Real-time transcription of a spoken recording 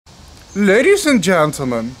Ladies and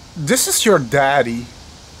gentlemen, this is your daddy.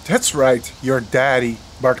 That's right, your daddy,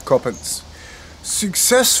 Bart Coppens.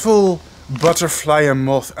 Successful butterfly and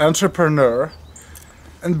moth entrepreneur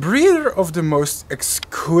and breeder of the most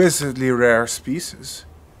exquisitely rare species,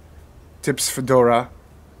 Tips fedora.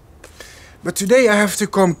 But today I have to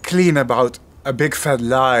come clean about a big fat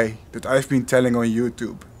lie that I've been telling on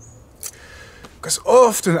YouTube. Because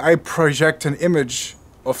often I project an image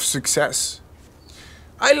of success.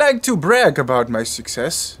 I like to brag about my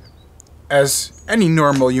success, as any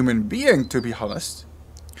normal human being, to be honest.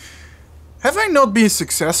 Have I not been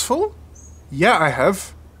successful? Yeah, I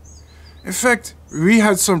have. In fact, we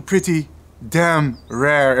had some pretty damn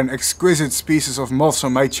rare and exquisite species of moths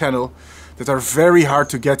on my channel that are very hard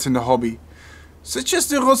to get in the hobby. Such as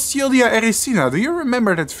the Rothschildia ericina. Do you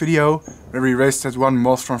remember that video where we raised that one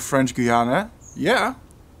moth from French Guiana? Yeah,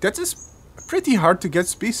 that is a pretty hard to get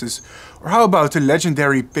species. Or how about the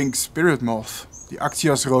legendary pink spirit moth, the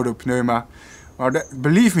Actias rhodopneuma? Well,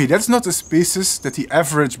 believe me, that's not a species that the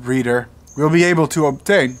average breeder will be able to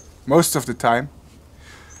obtain most of the time.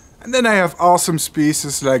 And then I have awesome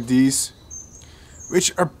species like these,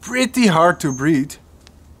 which are pretty hard to breed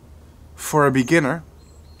for a beginner.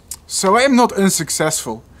 So I am not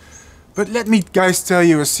unsuccessful. But let me guys tell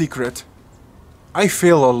you a secret. I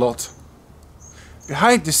fail a lot.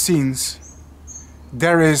 Behind the scenes,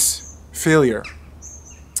 there is failure.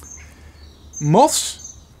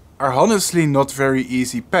 Moths are honestly not very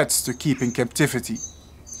easy pets to keep in captivity.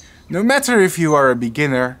 No matter if you are a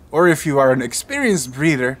beginner or if you are an experienced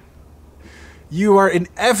breeder, you are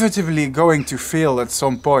inevitably going to fail at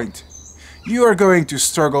some point. You are going to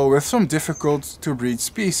struggle with some difficult to breed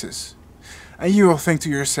species. And you will think to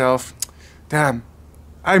yourself, damn,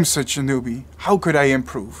 I'm such a newbie, how could I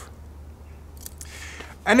improve?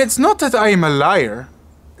 And it's not that I am a liar.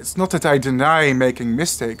 It's not that I deny making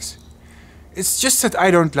mistakes. It's just that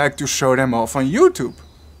I don't like to show them off on YouTube.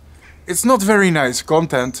 It's not very nice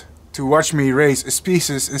content to watch me raise a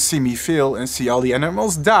species and see me fail and see all the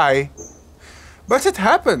animals die. But it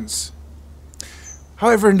happens.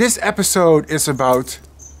 However, in this episode is about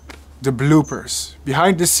the bloopers,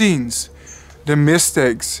 behind the scenes, the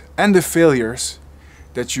mistakes and the failures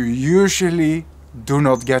that you usually do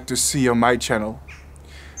not get to see on my channel.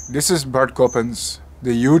 This is Bart Coppens,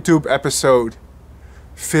 the YouTube episode,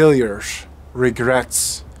 Failures,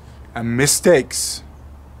 Regrets and Mistakes.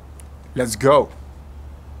 Let's go.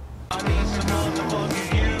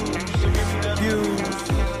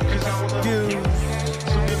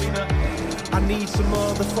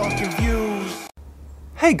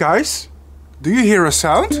 Hey guys, do you hear a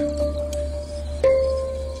sound?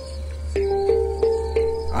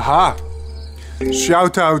 Aha!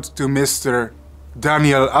 Shout out to Mr.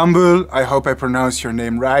 Daniel Ambul, I hope I pronounced your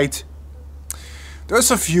name right.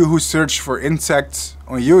 Those of you who search for insects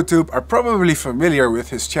on YouTube are probably familiar with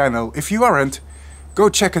his channel. If you aren't, go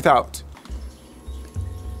check it out.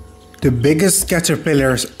 The biggest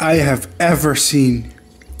caterpillars I have ever seen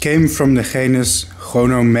came from the genus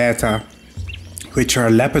Gonometa, which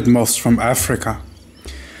are leopard moths from Africa.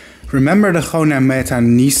 Remember the Gonometa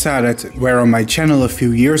nisa that were on my channel a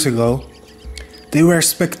few years ago? They were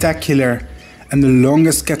spectacular and the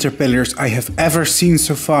longest caterpillars I have ever seen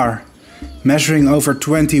so far, measuring over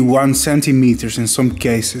 21 centimeters in some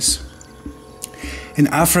cases. In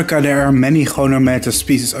Africa there are many Gonometa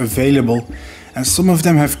species available, and some of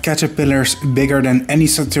them have caterpillars bigger than any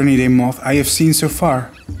Saturniidae moth I have seen so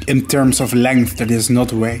far, in terms of length, that is,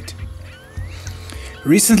 not weight.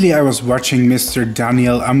 Recently I was watching Mr.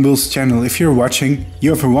 Daniel Ambul's channel. If you're watching,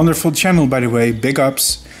 you have a wonderful channel, by the way, big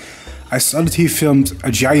ups. I saw that he filmed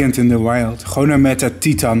a giant in the wild, Gonometa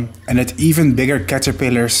titan, and had even bigger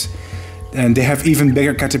caterpillars. And they have even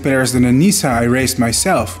bigger caterpillars than the nisa I raised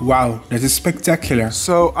myself. Wow, that is spectacular.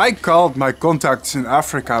 So I called my contacts in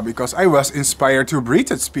Africa because I was inspired to breed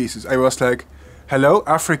that species. I was like, hello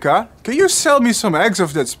Africa, can you sell me some eggs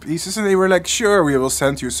of that species? And they were like, sure, we will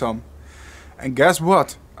send you some. And guess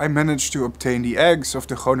what? I managed to obtain the eggs of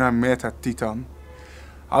the Gonometa titan.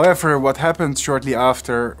 However, what happened shortly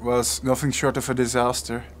after was nothing short of a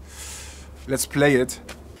disaster. Let's play it.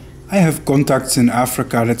 I have contacts in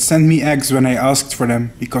Africa that sent me eggs when I asked for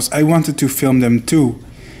them, because I wanted to film them too,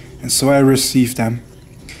 and so I received them.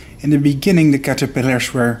 In the beginning the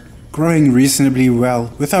caterpillars were growing reasonably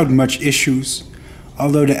well, without much issues,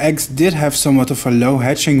 although the eggs did have somewhat of a low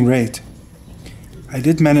hatching rate. I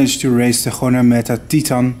did manage to raise the Gonometa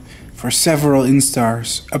titan for several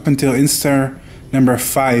instars, up until instar number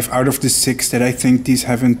 5 out of the 6 that I think these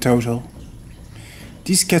have in total.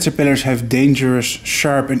 These caterpillars have dangerous,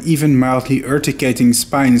 sharp and even mildly urticating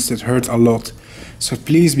spines that hurt a lot, so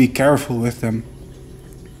please be careful with them.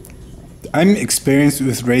 I'm experienced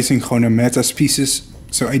with raising Gonometa species,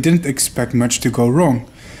 so I didn't expect much to go wrong,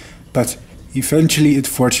 but eventually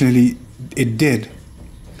fortunately it did.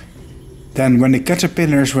 Then when the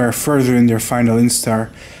caterpillars were further in their final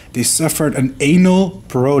instar, they suffered an anal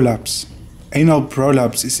prolapse. Anal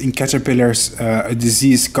prolapse is in caterpillars a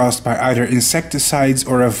disease caused by either insecticides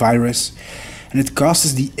or a virus, and it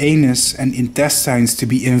causes the anus and intestines to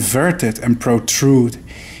be inverted and protrude,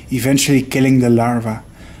 eventually killing the larva.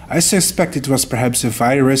 I suspect it was perhaps a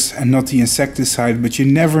virus and not the insecticide, but you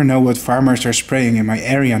never know what farmers are spraying in my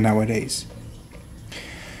area nowadays.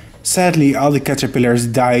 Sadly, all the caterpillars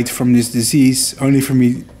died from this disease, only for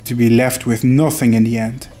me to be left with nothing in the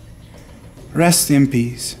end. Rest in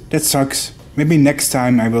peace. That sucks. Maybe next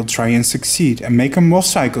time I will try and succeed and make a moth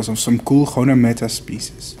cycles of some cool Gonometa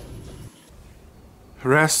species.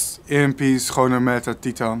 Rest in peace, Gonometa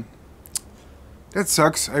Titan. That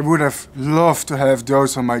sucks. I would have loved to have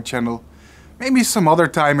those on my channel. Maybe some other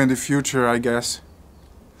time in the future, I guess.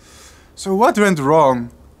 So what went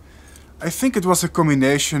wrong? I think it was a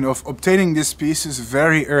combination of obtaining this species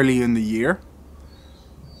very early in the year.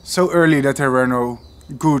 So early that there were no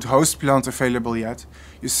good host plants available yet.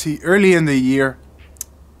 You see, early in the year,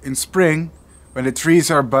 in spring, when the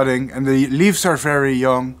trees are budding and the leaves are very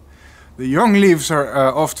young, the young leaves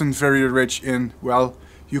are often very rich in, well,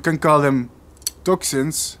 you can call them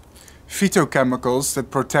toxins, phytochemicals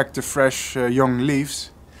that protect the fresh young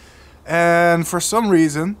leaves. And for some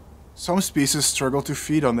reason, some species struggle to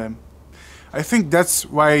feed on them. I think that's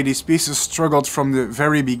why these species struggled from the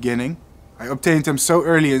very beginning. I obtained them so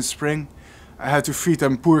early in spring, I had to feed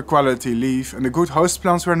them poor quality leaf, and the good host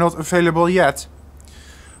plants were not available yet.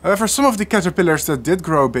 However, some of the caterpillars that did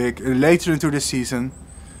grow big later into the season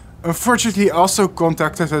unfortunately also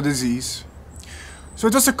contracted a disease. So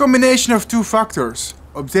it was a combination of two factors: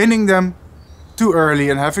 obtaining them too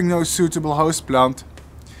early and having no suitable host plant,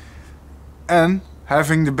 and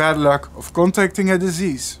having the bad luck of contracting a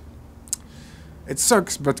disease. It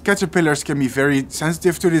sucks, but caterpillars can be very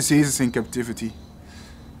sensitive to diseases in captivity.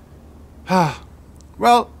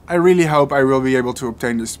 Well, I really hope I will be able to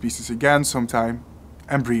obtain this species again sometime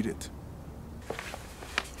and breed it.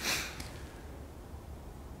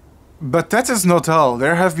 But that is not all.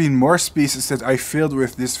 There have been more species that I failed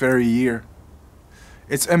with this very year.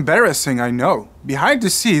 It's embarrassing, I know. Behind the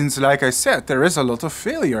scenes, like I said, there is a lot of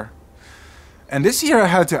failure. And this year I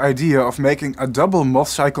had the idea of making a double moth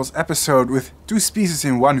cycles episode with 2 species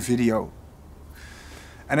in one video.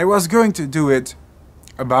 And I was going to do it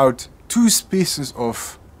about 2 species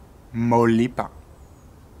of Molipa.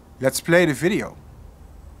 Let's play the video.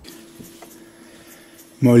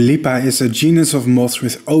 Molipa is a genus of moths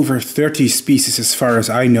with over 30 species as far as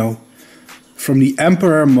I know, from the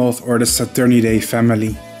emperor moth or the Saturnidae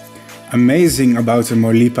family. Amazing about the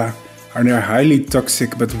Molipa are their highly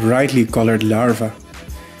toxic but brightly colored larvae.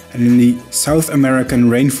 And in the South American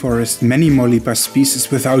rainforest, many Molipa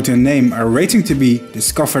species without a name are waiting to be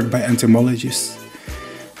discovered by entomologists.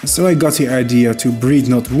 And so I got the idea to breed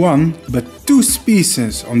not 1, but 2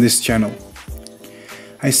 species on this channel.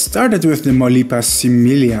 I started with the Molipa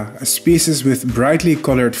similia, a species with brightly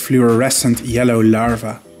colored fluorescent yellow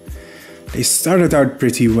larvae. They started out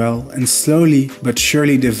pretty well and slowly but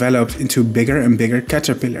surely developed into bigger and bigger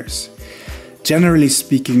caterpillars. Generally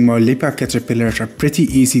speaking, Molipa caterpillars are pretty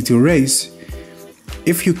easy to raise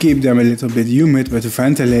if you keep them a little bit humid but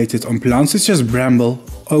ventilated on plants such as bramble,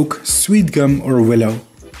 oak, sweet gum or willow.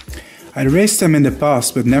 I raised them in the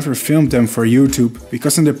past but never filmed them for YouTube,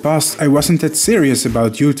 because in the past I wasn't that serious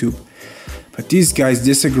about YouTube. But these guys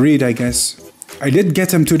disagreed, I guess. I did get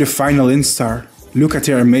them to the final instar. Look at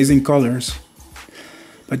their amazing colors.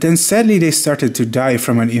 But then sadly they started to die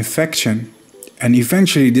from an infection. And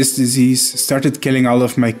eventually this disease started killing all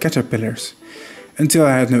of my caterpillars, until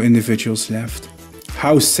I had no individuals left.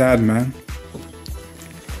 How sad, man.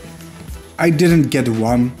 I didn't get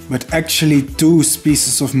 1, but actually 2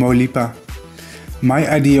 species of Molipa. My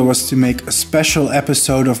idea was to make a special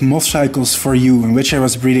episode of moth cycles for you, in which I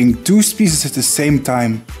was breeding 2 species at the same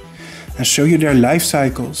time and show you their life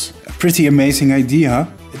cycles. A pretty amazing idea, huh?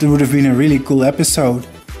 It would have been a really cool episode.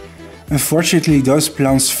 Unfortunately, those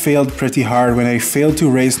plans failed pretty hard when I failed to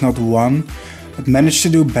raise not 1, but managed to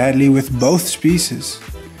do badly with both species.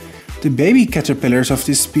 The baby caterpillars of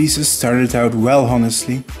this species started out well,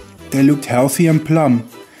 honestly. They looked healthy and plump,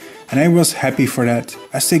 and I was happy for that.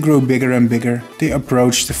 As they grew bigger and bigger, they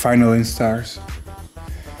approached the final instars.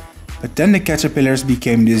 But then the caterpillars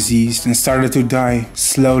became diseased and started to die,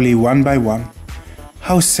 slowly one by one.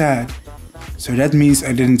 How sad. So that means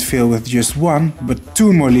I didn't fail with just one, but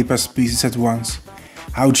two Molipa species at once.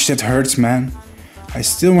 Ouch, that hurts, man. I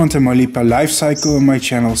still want a Molipa life cycle on my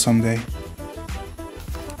channel someday.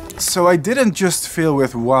 So I didn't just fail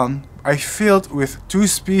with one, I failed with two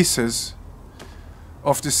species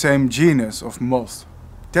of the same genus of moth.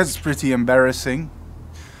 That's pretty embarrassing.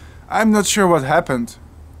 I'm not sure what happened,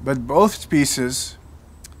 but both species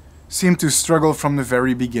seemed to struggle from the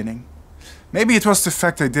very beginning. Maybe it was the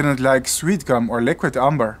fact I didn't like sweet gum or liquid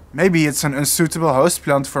amber. Maybe it's an unsuitable host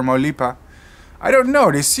plant for Molipa. I don't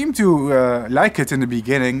know, they seemed to like it in the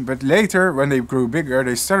beginning, but later, when they grew bigger,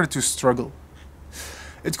 they started to struggle.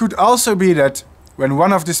 It could also be that when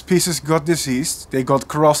one of the species got diseased, they got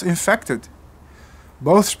cross-infected.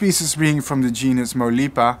 Both species being from the genus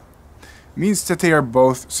Molipa means that they are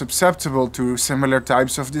both susceptible to similar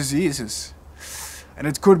types of diseases. And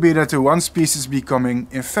it could be that the one species becoming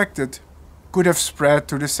infected could have spread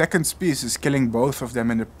to the second species, killing both of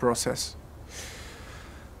them in the process.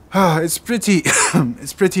 It's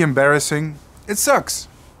pretty embarrassing. It sucks.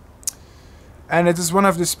 And it is one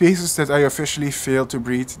of the species that I officially failed to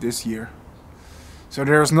breed this year. So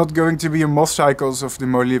there is not going to be a moth cycles of the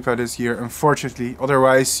Molipa this year, unfortunately.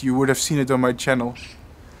 Otherwise, you would have seen it on my channel.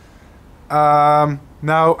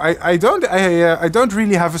 Now, I don't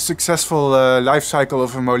really have a successful life cycle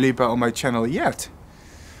of a Molipa on my channel yet.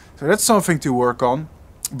 So that's something to work on.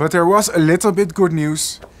 But there was a little bit good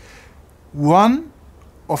news. One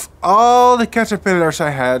of all the caterpillars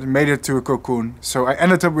I had made it to a cocoon. So I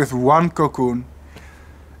ended up with one cocoon.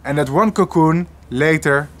 And that one cocoon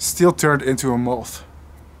later still turned into a moth.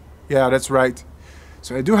 Yeah, that's right.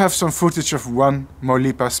 So I do have some footage of one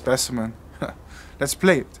Molipa specimen. Let's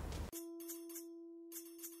play it.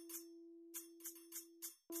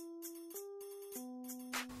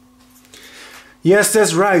 Yes,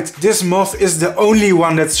 that's right. This moth is the only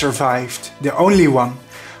one that survived. The only one.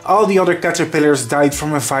 All the other caterpillars died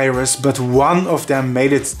from a virus, but one of them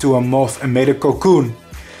made it to a moth and made a cocoon.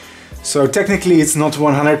 So technically it's not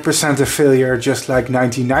 100% a failure, just like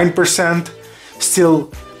 99%.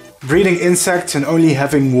 Still, breeding insects and only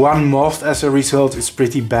having one moth as a result is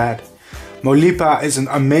pretty bad. Molipa is an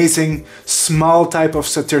amazing, small type of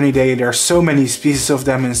Saturnidae. There are so many species of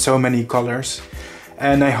them in so many colors.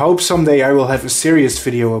 And I hope someday I will have a serious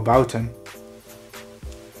video about them.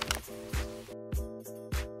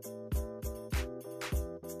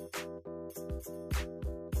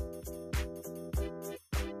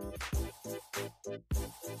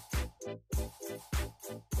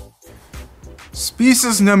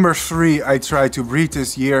 Species number 3 I tried to breed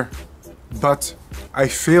this year, but I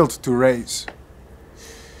failed to raise.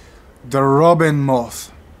 The robin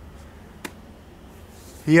moth.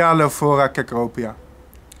 Hyalophora cecropia.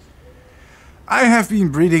 I have been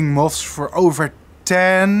breeding moths for over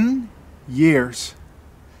 10 years,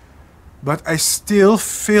 but I still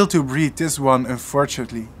fail to breed this one,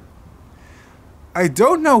 unfortunately. I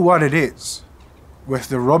don't know what it is with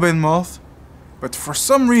the robin moth, but for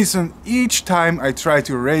some reason each time I try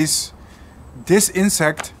to raise this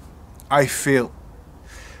insect, I fail.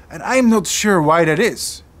 And I'm not sure why that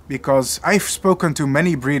is, because I've spoken to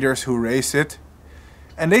many breeders who raise it,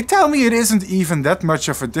 and they tell me it isn't even that much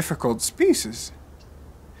of a difficult species.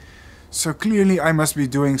 So clearly I must be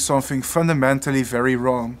doing something fundamentally very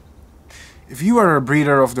wrong. If you are a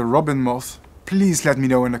breeder of the robin moth, please let me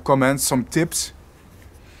know in the comments some tips.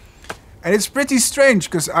 And it's pretty strange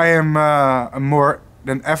because I am a more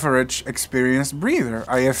than average experienced breeder.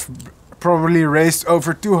 I have probably raised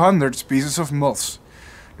over 200 species of moths.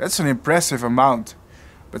 That's an impressive amount.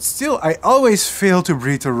 But still I always fail to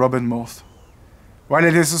breed a robin moth. While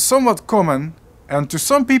it is a somewhat common and to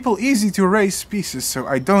some people easy to raise species, so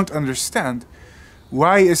I don't understand.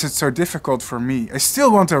 Why is it so difficult for me? I still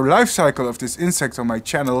want a life cycle of this insect on my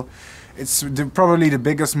channel. It's probably the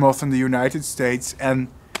biggest moth in the United States, and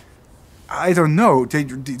I don't know,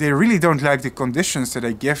 they really don't like the conditions that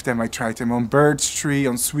I give them. I tried them on birch tree,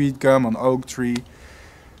 on sweet gum, on oak tree.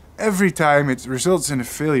 Every time it results in a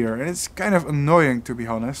failure, and it's kind of annoying, to be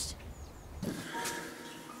honest.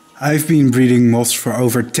 I've been breeding moths for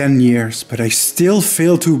over 10 years, but I still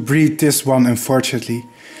fail to breed this one, unfortunately.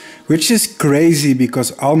 Which is crazy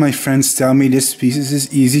because all my friends tell me this species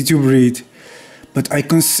is easy to breed. But I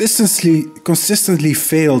consistently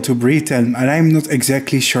fail to breed them, and I'm not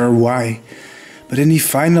exactly sure why. But in the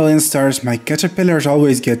final instars my caterpillars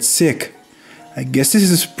always get sick. I guess this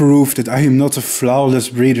is proof that I am not a flawless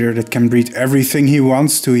breeder that can breed everything he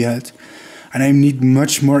wants to yet. And I need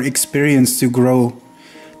much more experience to grow.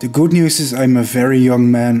 The good news is I'm a very young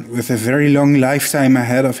man with a very long lifetime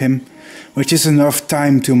ahead of him, which is enough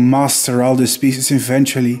time to master all the species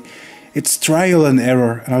eventually. It's trial and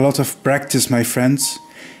error and a lot of practice, my friends.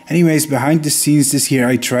 Anyways, behind the scenes this year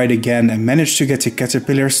I tried again and managed to get the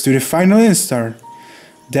caterpillars to the final instar.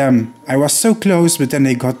 Damn, I was so close, but then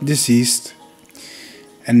they got diseased.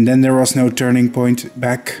 And then there was no turning point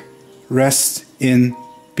back. Rest in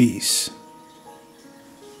peace.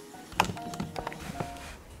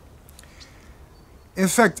 In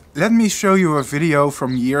fact, let me show you a video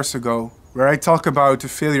from years ago where I talk about the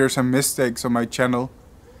failures and mistakes on my channel.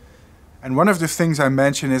 And one of the things I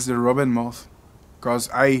mention is the robin moth, because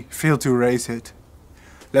I failed to raise it.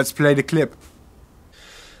 Let's play the clip.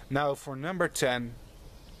 Now for number 10.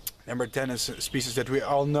 Number 10 is a species that we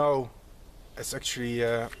all know. It's actually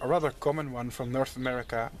a rather common one from North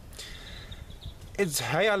America. It's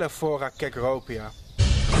Hyalophora cecropia.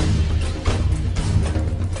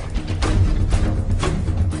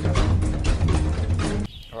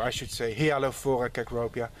 Or I should say Hyalophora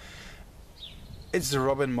cecropia. It's the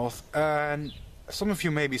robin moth, and some of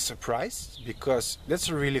you may be surprised because that's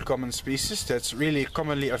a really common species that's really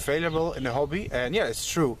commonly available in the hobby, and yeah, it's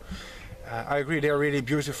true. I agree, they're really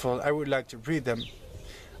beautiful. I would like to breed them.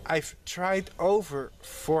 I've tried over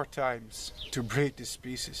 4 times to breed this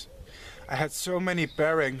species. I had so many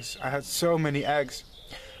pairings, I had so many eggs,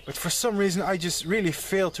 but for some reason I just really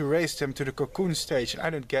failed to raise them to the cocoon stage. I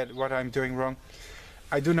don't get what I'm doing wrong.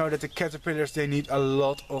 I do know that the caterpillars, they need a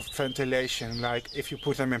lot of ventilation. Like if you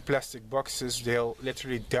put them in plastic boxes, they'll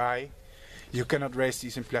literally die. You cannot raise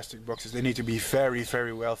these in plastic boxes. They need to be very,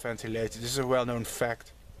 very well ventilated. This is a well-known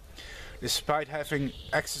fact. Despite having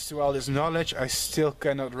access to all this knowledge, I still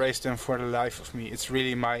cannot raise them for the life of me. It's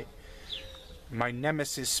really my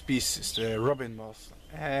nemesis species, the robin moth.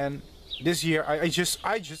 And this year I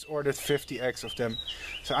just ordered 50 eggs of them.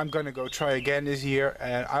 So I'm gonna go try again this year,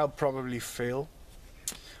 and I'll probably fail.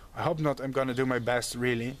 I hope not. I'm gonna do my best,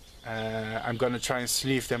 really. I'm gonna try and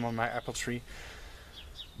sleeve them on my apple tree.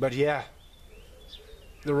 But yeah,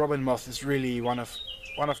 the robin moth is really one of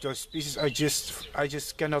those species I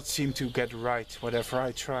just cannot seem to get right whatever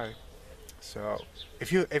I try. So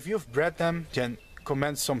if you've bred them, then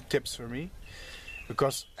comment some tips for me,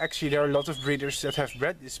 because actually there are a lot of breeders that have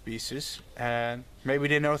bred this species and maybe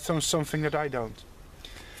they know something that I don't.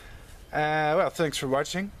 Well, thanks for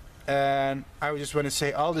watching, and I just want to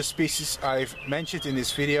say all the species I've mentioned in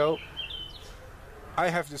this video, I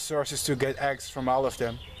have the sources to get eggs from all of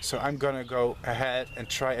them. So I'm gonna go ahead and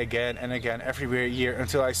try again and again every year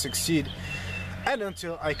until I succeed and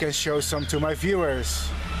until I can show some to my viewers.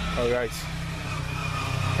 Alright,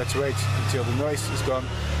 let's wait until the noise is gone,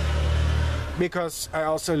 because I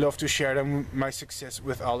also love to share my success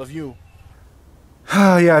with all of you.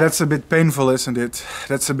 Yeah, that's a bit painful, isn't it?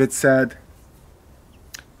 That's a bit sad.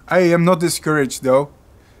 I am not discouraged though.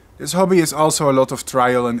 This hobby is also a lot of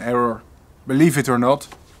trial and error. Believe it or not.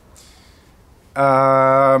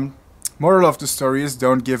 Moral of the story is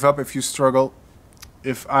don't give up if you struggle.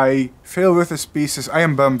 If I fail with a species, I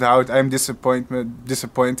am bummed out, I am disappointed.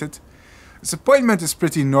 Disappointment is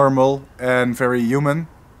pretty normal and very human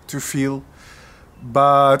to feel,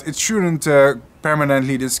 but it shouldn't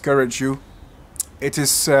permanently discourage you. It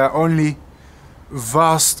is only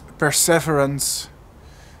vast perseverance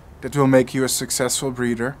that will make you a successful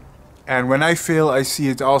breeder. And when I fail, I see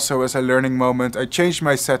it also as a learning moment. I change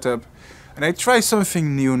my setup and I try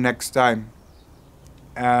something new next time.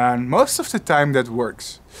 And most of the time that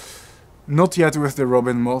works. Not yet with the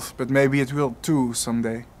robin moth, but maybe it will too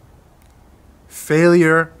someday.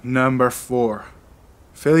 Failure number 4.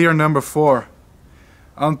 Failure number 4.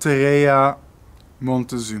 Antherea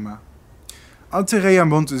montezuma. Antherea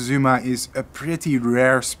montezuma is a pretty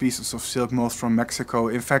rare species of silk moth from Mexico.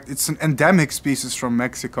 In fact, it's an endemic species from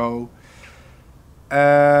Mexico.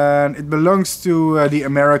 And it belongs to the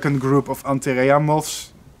American group of Antherea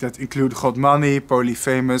moths that include Godmani,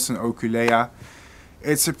 Polyphemus and Oculea.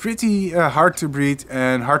 It's a pretty hard to breed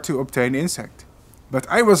and hard to obtain insect. But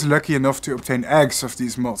I was lucky enough to obtain eggs of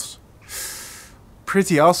these moths.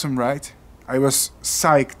 Pretty awesome, right? I was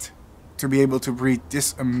psyched to be able to breed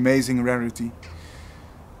this amazing rarity.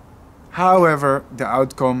 However, the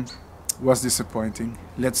outcome was disappointing.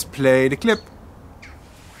 Let's play the clip.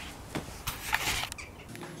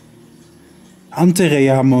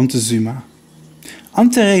 Antherea montezuma.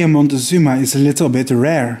 Antherea montezuma is a little bit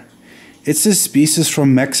rare. It's a species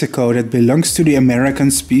from Mexico that belongs to the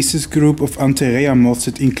American species group of Antherea moths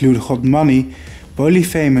that include Godmani,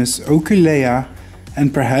 Polyphemus, Oculea,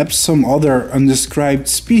 and perhaps some other undescribed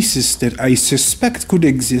species that I suspect could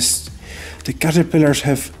exist. The caterpillars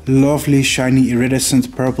have lovely shiny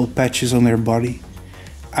iridescent purple patches on their body.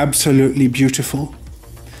 Absolutely beautiful.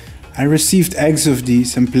 I received eggs of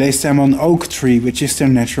these and placed them on oak tree, which is their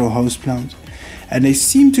natural host plant, and they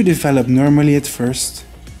seemed to develop normally at first.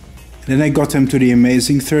 Then I got them to the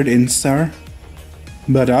amazing third instar,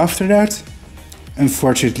 but after that,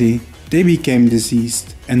 unfortunately, they became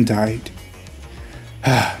diseased and died.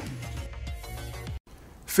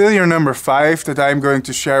 Failure number 5 that I'm going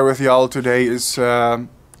to share with y'all today is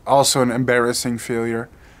also an embarrassing failure.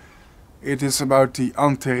 It is about the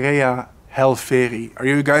Antherea helferi. Are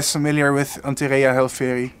you guys familiar with Antherea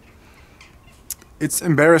helferi? It's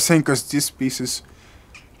embarrassing because this species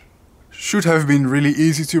should have been really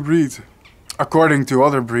easy to breed, according to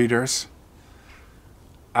other breeders.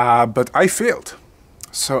 But I failed.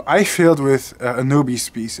 So I failed with a newbie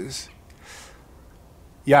species.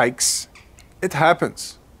 Yikes. It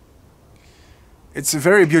happens. It's a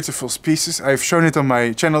very beautiful species. I've shown it on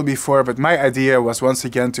my channel before, but my idea was once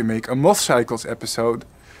again to make a moth cycles episode,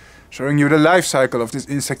 showing you the life cycle of this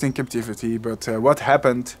insect in captivity. But what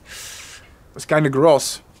happened was kind of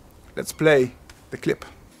gross. Let's play the clip.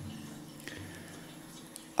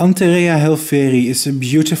 Antherea helferi is a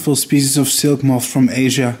beautiful species of silk moth from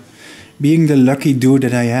Asia. Being the lucky dude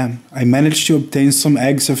that I am, I managed to obtain some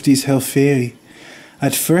eggs of these helferi.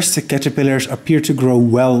 At first the caterpillars appear to grow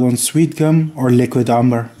well on sweet gum or liquid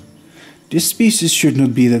amber. This species should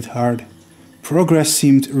not be that hard. Progress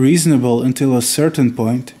seemed reasonable until a certain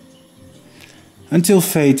point. Until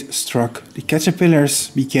fate struck, the caterpillars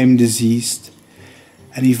became diseased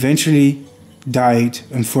and eventually died,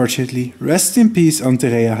 unfortunately. Rest in peace,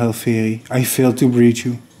 Antherea helferi. I failed to breed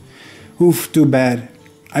you. Oof, too bad.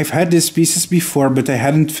 I've had this species before, but I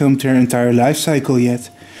hadn't filmed their entire life cycle yet.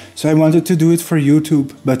 So I wanted to do it for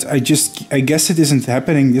YouTube, but I guess it isn't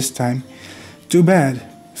happening this time. Too bad.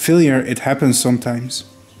 Failure, it happens sometimes.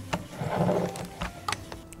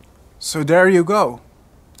 So there you go.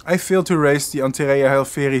 I failed to raise the Antherea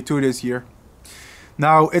helferi 2 this year.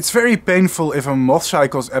 Now, it's very painful if a moth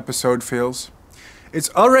cycles episode fails. It's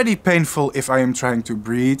already painful if I am trying to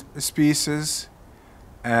breed a species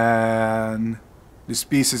and the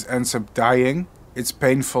species ends up dying. It's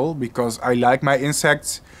painful because I like my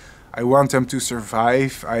insects. I want them to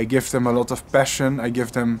survive. I give them a lot of passion. I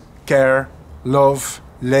give them care, love,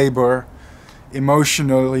 labor.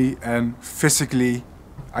 Emotionally and physically,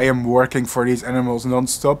 I am working for these animals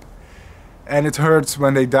non-stop. And it hurts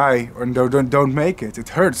when they die or don't make it. It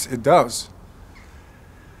hurts, it does.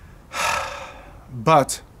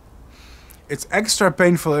 But it's extra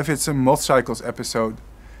painful if it's a moth cycles episode.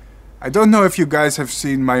 I don't know if you guys have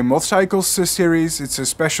seen my moth cycles series. It's a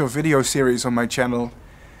special video series on my channel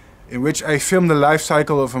in which I film the life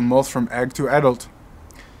cycle of a moth from egg to adult.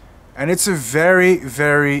 And it's a very,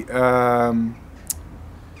 very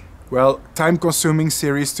time-consuming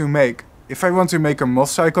series to make. If I want to make a moth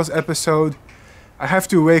cycles episode, I have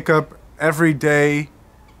to wake up every day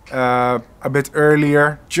a bit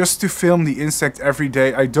earlier just to film the insect every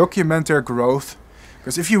day. I document their growth,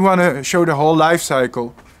 because if you want to show the whole life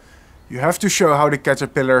cycle, you have to show how the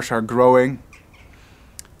caterpillars are growing.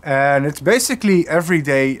 And it's basically every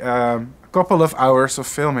day a couple of hours of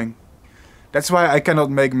filming. That's why I cannot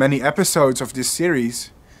make many episodes of this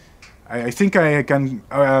series. I think I can,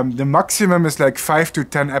 the maximum is like 5 to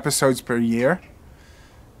 10 episodes per year.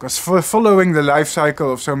 Because following the life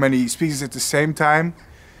cycle of so many species at the same time,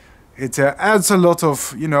 it adds a lot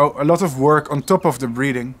of, a lot of work on top of the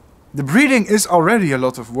breeding. The breeding is already a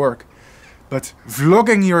lot of work. But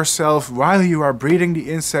vlogging yourself while you are breeding the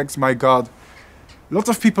insects, my god. A lot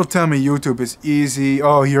of people tell me YouTube is easy.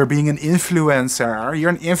 Oh, you're being an influencer. You're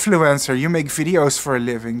an influencer. You make videos for a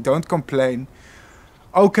living. Don't complain.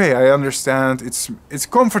 Okay, I understand. It's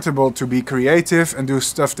comfortable to be creative and do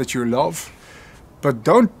stuff that you love. But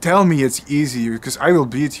don't tell me it's easy, because I will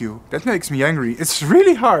beat you. That makes me angry. It's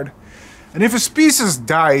really hard. And if a species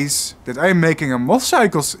dies that I'm making a moth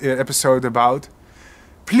cycles episode about,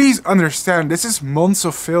 please understand, this is months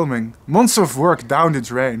of filming, months of work down the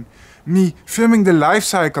drain. Me filming the life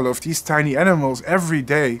cycle of these tiny animals every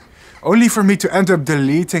day, only for me to end up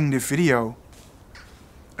deleting the video.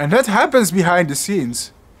 And that happens behind the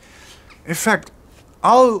scenes. In fact,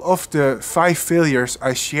 all of the 5 failures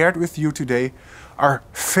I shared with you today are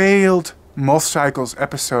failed moth cycles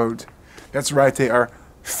episodes. That's right, they are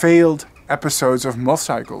failed episodes of moth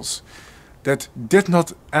cycles that did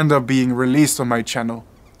not end up being released on my channel.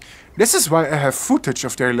 This is why I have footage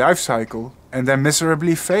of their life cycle and them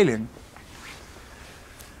miserably failing.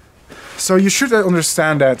 So you should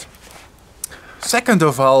understand that. Second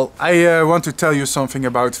of all, I want to tell you something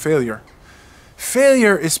about failure.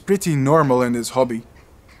 Failure is pretty normal in this hobby.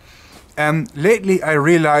 And lately I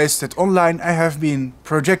realized that online I have been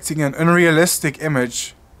projecting an unrealistic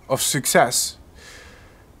image of success.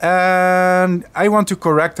 And I want to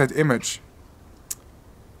correct that image.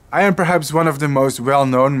 I am perhaps one of the most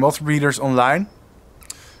well-known moth breeders online.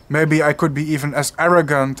 Maybe I could be even as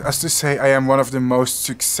arrogant as to say I am one of the most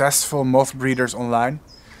successful moth breeders online.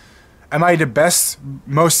 Am I the best,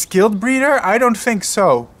 most skilled breeder? I don't think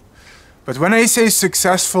so. But when I say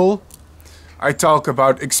successful, I talk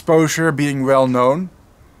about exposure, being well known.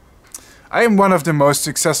 I am one of the most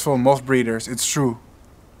successful moth breeders, it's true.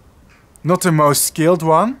 Not the most skilled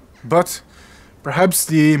one, but perhaps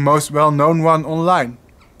the most well-known one online.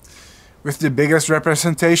 With the biggest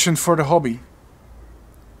representation for the hobby.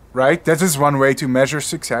 Right? That is one way to measure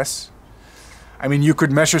success. I mean, you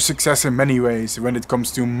could measure success in many ways when it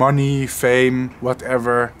comes to money, fame,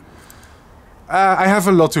 whatever. I have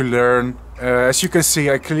a lot to learn. As you can see,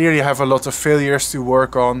 I clearly have a lot of failures to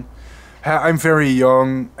work on. I'm very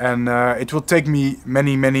young and it will take me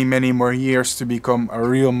many more years to become a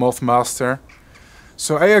real moth master.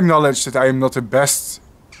 So I acknowledge that I am not the best,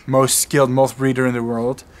 most skilled moth breeder in the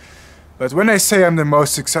world. But when I say I'm the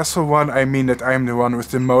most successful one, I mean that I am the one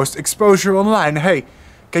with the most exposure online. Hey,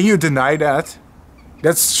 can you deny that?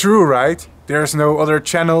 That's true, right? There's no other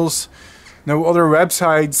channels, no other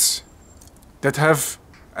websites that have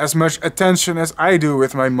as much attention as I do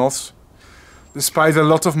with my moths. Despite a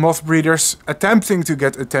lot of moth breeders attempting to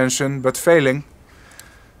get attention, but failing.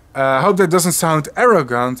 I hope that doesn't sound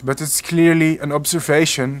arrogant, but it's clearly an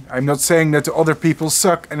observation. I'm not saying that the other people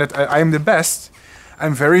suck and that I am the best.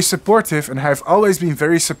 I'm very supportive and have always been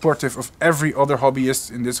very supportive of every other hobbyist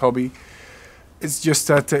in this hobby. It's just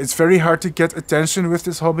that it's very hard to get attention with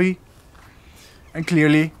this hobby. And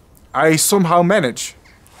clearly, I somehow manage,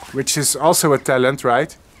 which is also a talent,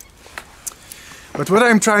 right? But what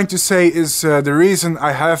I'm trying to say is the reason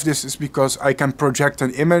I have this is because I can project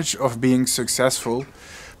an image of being successful.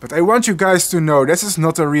 But I want you guys to know this is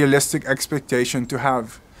not a realistic expectation to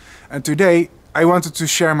have. And today, I wanted to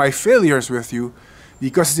share my failures with you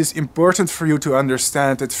because it is important for you to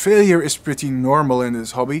understand that failure is pretty normal in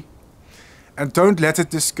this hobby. And don't let it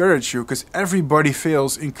discourage you, because everybody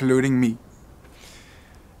fails, including me.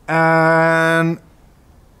 And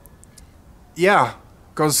yeah,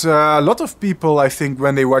 because a lot of people, I think,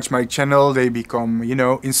 when they watch my channel, they become, you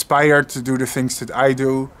know, inspired to do the things that I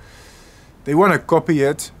do. They want to copy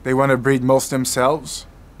it. They want to breed moths themselves.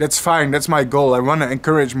 That's fine. That's my goal. I want to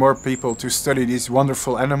encourage more people to study these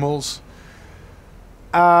wonderful animals.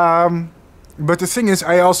 But the thing is,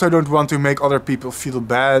 I also don't want to make other people feel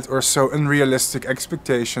bad or so unrealistic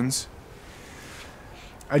expectations.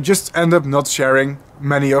 I just end up not sharing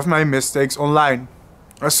many of my mistakes online.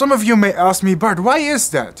 Some of you may ask me, Bart, why is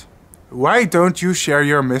that? Why don't you share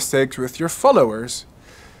your mistakes with your followers?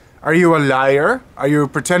 Are you a liar? Are you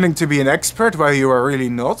pretending to be an expert while you are really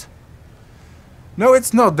not? No,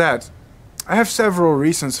 it's not that. I have several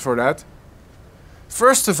reasons for that.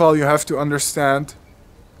 First of all, you have to understand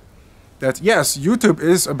that yes, YouTube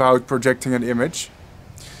is about projecting an image,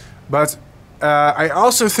 but I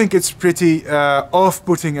also think it's pretty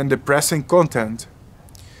off-putting and depressing content.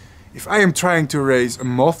 If I am trying to raise a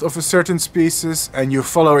moth of a certain species and you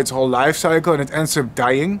follow its whole life cycle and it ends up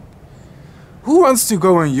dying, who wants to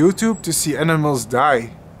go on YouTube to see animals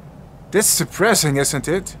die? That's depressing, isn't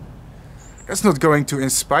it? That's not going to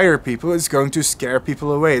inspire people, it's going to scare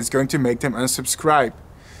people away, it's going to make them unsubscribe.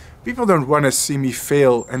 People don't want to see me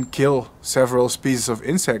fail and kill several species of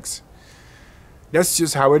insects. That's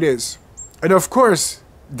just how it is. And of course,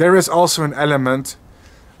 there is also an element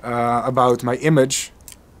about my image.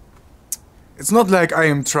 It's not like I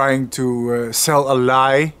am trying to sell a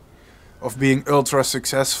lie of being ultra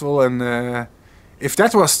successful, and if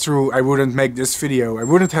that was true, I wouldn't make this video. I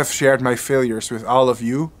wouldn't have shared my failures with all of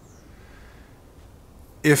you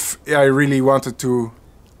if I really wanted to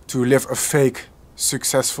live a fake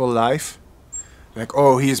successful life. Like,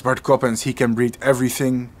 oh, he is Bart Coppens, he can breed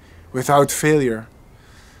everything without failure.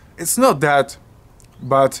 It's not that,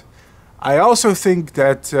 but I also think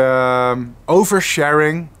that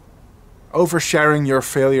oversharing your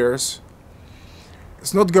failures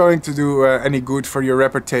is not going to do any good for your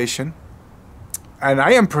reputation. And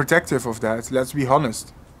I am protective of that, let's be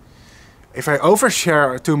honest. If I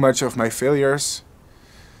overshare too much of my failures,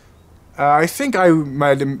 I think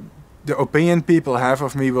the opinion people have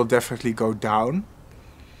of me will definitely go down.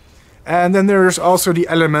 And then there's also the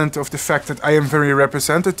element of the fact that I am very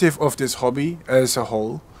representative of this hobby as a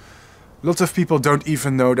whole. Lots of people don't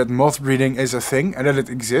even know that moth breeding is a thing and that it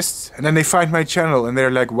exists. And then they find my channel and they're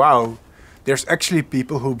like, wow, there's actually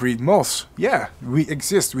people who breed moths. Yeah, we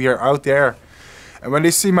exist, we are out there. And when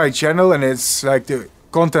they see my channel and it's like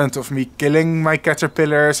content of me killing my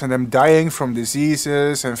caterpillars and them dying from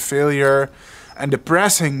diseases and failure and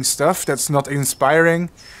depressing stuff that's not inspiring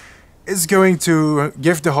is going to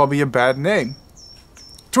give the hobby a bad name.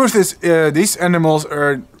 Truth is, these animals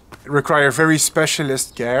require very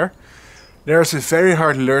specialist care. There's a very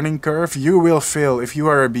hard learning curve. You will fail. If you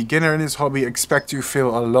are a beginner in this hobby, expect to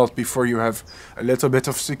fail a lot before you have a little bit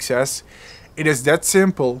of success. It is that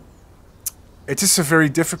simple. It is a very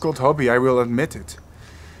difficult hobby, I will admit it.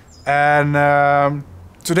 And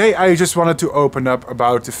today I just wanted to open up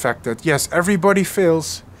about the fact that yes, everybody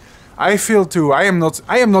fails. I fail too. I am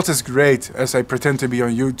not as great as I pretend to be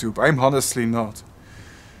on YouTube. I'm honestly not.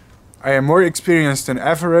 I am more experienced than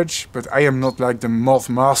average, but I am not like the moth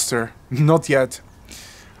master. Not yet.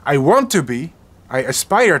 I want to be, I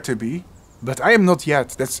aspire to be, but I am not yet.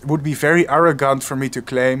 That would be very arrogant for me to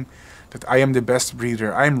claim that I am the best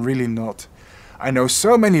breeder. I am really not. I know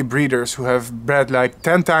so many breeders who have bred like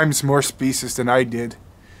 10 times more species than I did.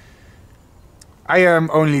 I am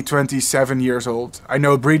only 27 years old. I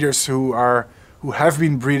know breeders who have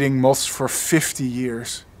been breeding moths for 50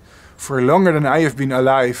 years. For longer than I have been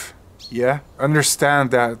alive. Yeah, understand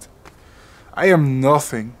that. I am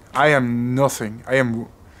nothing. I am nothing. I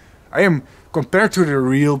am compared to the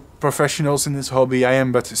real professionals in this hobby, I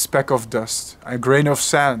am but a speck of dust, a grain of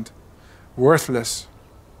sand, worthless.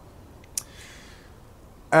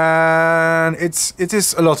 And it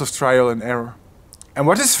is a lot of trial and error. And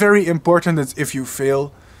what is very important is if you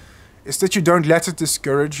fail, is that you don't let it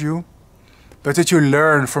discourage you, but that you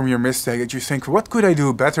learn from your mistake, that you think, what could I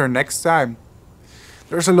do better next time?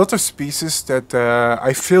 There's a lot of species that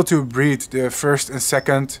I fail to breed the first and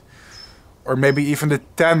second, or maybe even the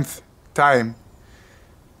 10th time.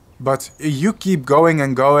 But you keep going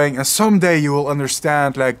and going, and someday you will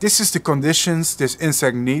understand, like, this is the conditions this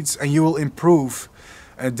insect needs, and you will improve.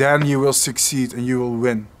 And then you will succeed and you will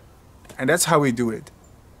win. And that's how we do it.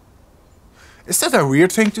 Is that a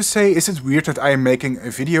weird thing to say? Is it weird that I am making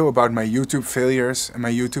a video about my YouTube failures and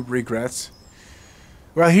my YouTube regrets?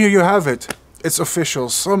 Well, here you have it. It's official,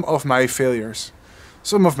 some of my failures.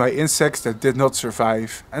 Some of my insects that did not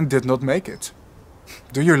survive and did not make it.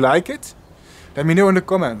 Do you like it? Let me know in the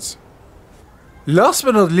comments. Last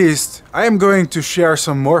but not least, I am going to share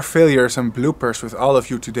some more failures and bloopers with all of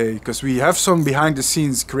you today, because we have some behind the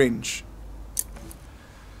scenes cringe.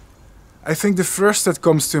 I think the first that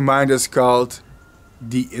comes to mind is called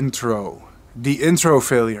the intro. The intro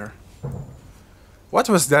failure. What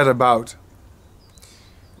was that about?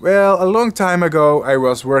 Well, a long time ago I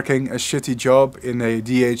was working a shitty job in a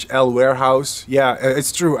DHL warehouse. Yeah,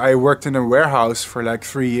 it's true, I worked in a warehouse for like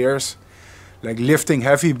 3 years. Like lifting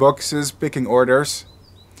heavy boxes, picking orders.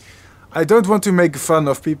 I don't want to make fun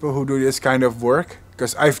of people who do this kind of work,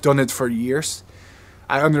 because I've done it for years.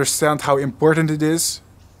 I understand how important it is.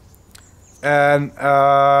 And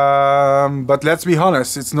but let's be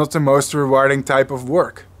honest, it's not the most rewarding type of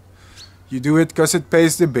work. You do it because it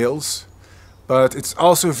pays the bills. But it's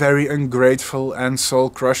also very ungrateful and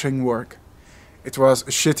soul-crushing work. It was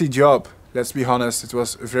a shitty job, let's be honest. It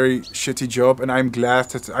was a very shitty job, and I'm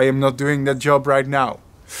glad that I am not doing that job right now.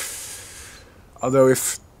 Although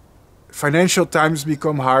if financial times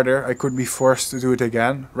become harder, I could be forced to do it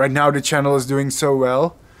again. Right now the channel is doing so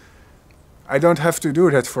well, I don't have to do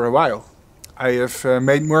that for a while. I have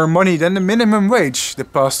made more money than the minimum wage the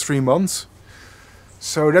past 3 months.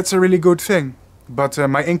 So that's a really good thing. But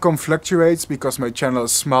my income fluctuates because my channel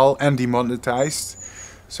is small and demonetized.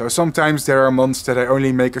 So sometimes there are months that I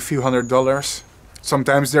only make a few $100s.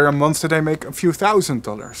 Sometimes there are months that I make a few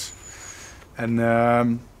 $1,000s. And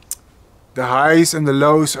the highs and the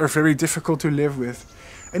lows are very difficult to live with.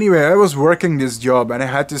 Anyway, I was working this job and I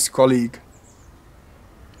had this colleague.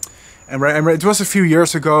 And it was a few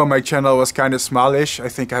years ago, my channel was kind of smallish. I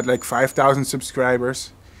think I had like 5,000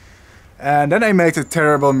 subscribers. And then I made a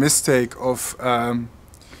terrible mistake of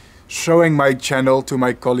showing my channel to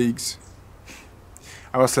my colleagues.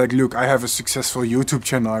 I was like, look, I have a successful YouTube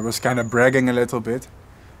channel. I was kind of bragging a little bit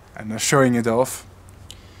and showing it off.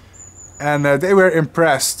 And they were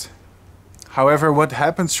impressed. However, what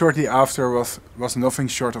happened shortly after was nothing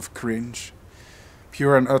short of cringe.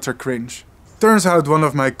 Pure and utter cringe. Turns out one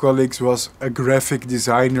of my colleagues was a graphic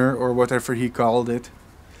designer or whatever he called it.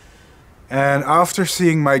 And after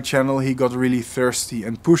seeing my channel, he got really thirsty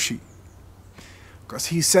and pushy. Because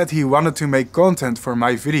he said he wanted to make content for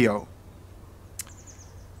my video.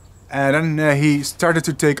 And then he started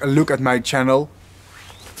to take a look at my channel.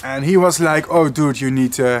 And he was like, oh dude, you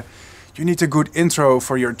need a good intro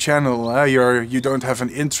for your channel. You don't have an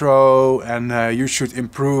intro and you should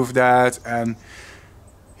improve that. And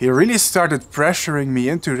he really started pressuring me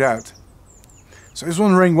into that. So I was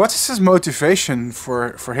wondering, what is his motivation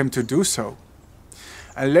for him to do so?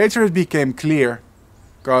 And later it became clear,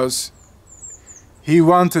 because he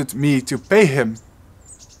wanted me to pay him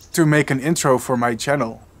to make an intro for my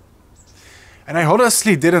channel. And I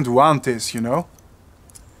honestly didn't want this, you know?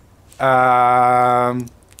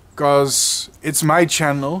 Because it's my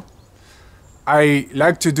channel. I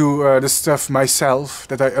like to do the stuff myself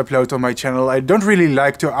that I upload on my channel. I don't really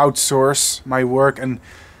like to outsource my work and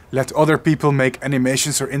let other people make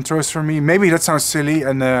animations or intros for me. Maybe that sounds silly,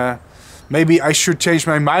 and maybe I should change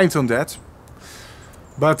my mind on that.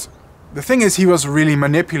 But the thing is, he was really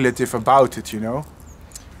manipulative about it, you know?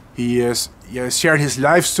 He shared his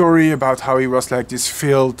life story about how he was like this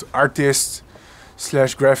failed artist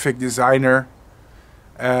 / graphic designer,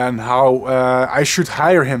 and how I should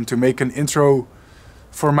hire him to make an intro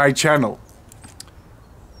for my channel.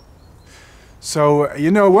 So,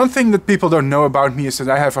 you know, one thing that people don't know about me is that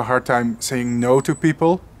I have a hard time saying no to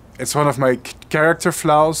people. It's one of my character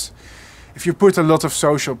flaws. If you put a lot of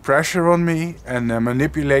social pressure on me and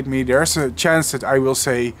manipulate me, there's a chance that I will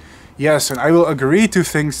say yes, and I will agree to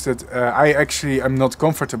things that I actually am not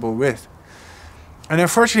comfortable with. And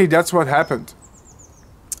unfortunately, that's what happened.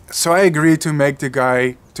 So I agreed to let the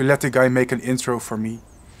guy make an intro for me.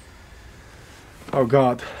 Oh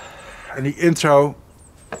God. And the intro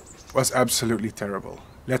was absolutely terrible.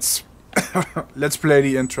 Let's play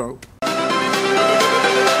the intro.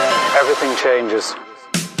 Everything changes.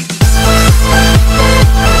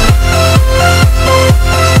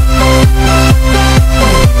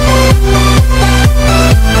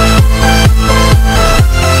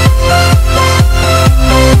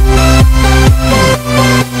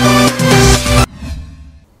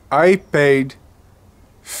 I paid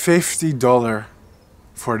 $50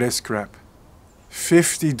 for this crap.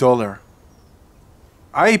 $50.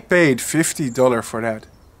 I paid $50 for that.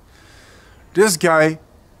 This guy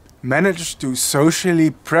managed to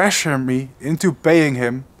socially pressure me into paying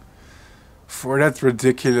him for that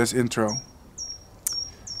ridiculous intro.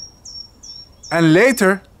 And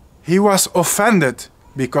later, he was offended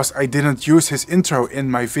because I didn't use his intro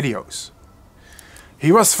in my videos.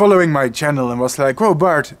 He was following my channel and was like, "Whoa,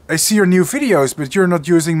 Bart, I see your new videos, but you're not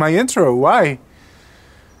using my intro. Why?"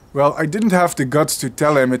 Well, I didn't have the guts to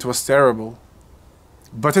tell him it was terrible.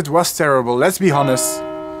 But it was terrible, let's be honest.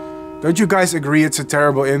 Don't you guys agree it's a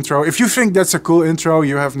terrible intro? If you think that's a cool intro,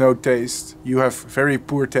 you have no taste. You have very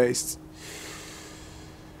poor taste.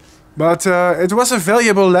 But it was a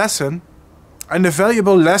valuable lesson. And the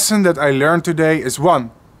valuable lesson that I learned today is one.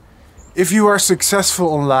 If you are successful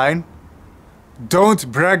online,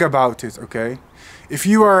 don't brag about it, okay? If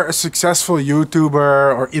you are a successful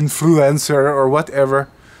YouTuber or influencer or whatever,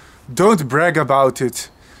 don't brag about it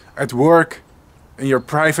at work, in your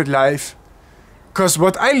private life. Because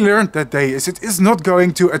what I learned that day is it is not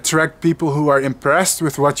going to attract people who are impressed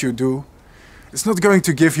with what you do. It's not going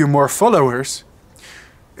to give you more followers.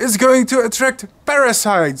 It's going to attract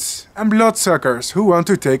parasites and bloodsuckers who want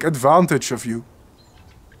to take advantage of you.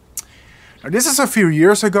 Now, this is a few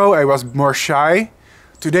years ago. I was more shy.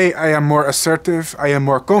 Today I am more assertive. I am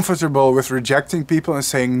more comfortable with rejecting people and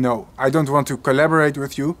saying no, I don't want to collaborate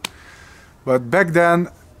with you. But back then,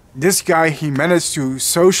 this guy, he managed to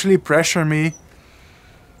socially pressure me.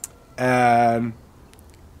 And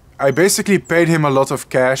I basically paid him a lot of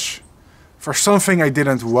cash for something I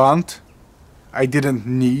didn't want, I didn't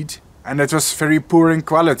need, and it was very poor in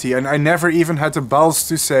quality. And I never even had the balls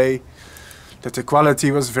to say that the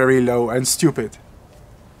quality was very low and stupid.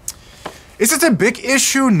 Is it a big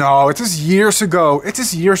issue? No, it is years ago. It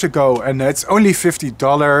is years ago, and it's only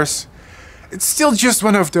 $50. It's still just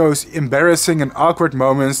one of those embarrassing and awkward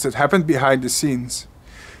moments that happened behind the scenes.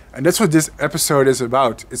 And that's what this episode is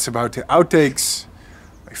about. It's about the outtakes,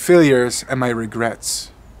 my failures, and my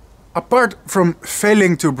regrets. Apart from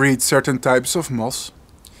failing to breed certain types of moths,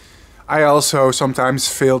 I also sometimes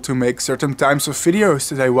fail to make certain types of videos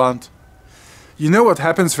that I want. You know what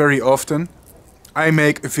happens very often? I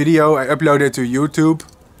make a video, I upload it to YouTube,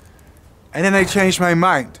 and then I change my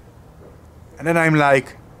mind. And then I'm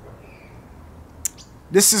like,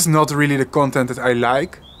 this is not really the content that I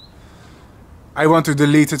like. I want to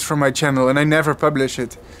delete it from my channel, and I never publish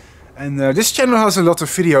it. And this channel has a lot of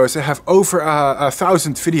videos. I have over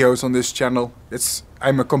 1,000 videos on this channel.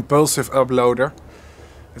 I'm a compulsive uploader.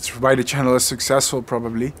 That's why the channel is successful,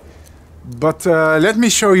 probably. But let me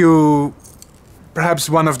show you perhaps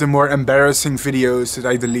one of the more embarrassing videos that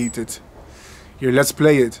I deleted. Here, let's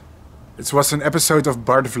play it. It was an episode of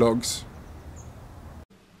Bart Vlogs.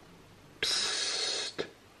 Psst.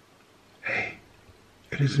 Hey,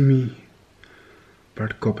 it is me,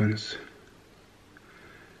 Bart Coppens.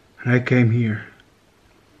 And I came here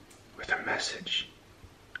message.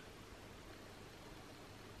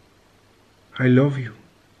 I love you.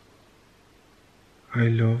 I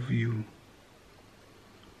love you.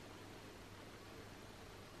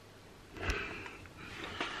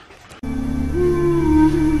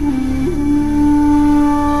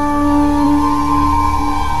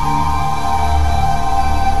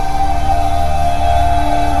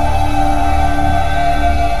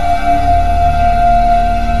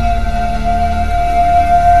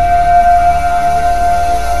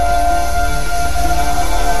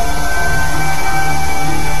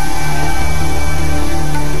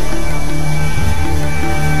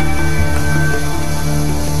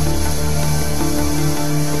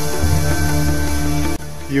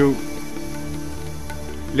 You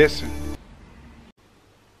listen.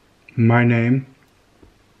 My name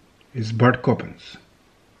is Bart Coppens,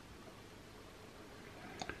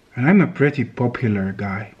 and I'm a pretty popular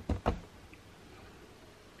guy.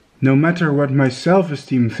 No matter what my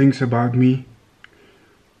self-esteem thinks about me,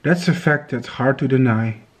 that's a fact that's hard to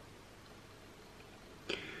deny.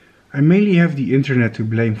 I mainly have the internet to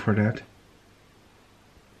blame for that.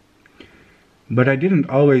 But I didn't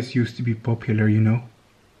always used to be popular, you know.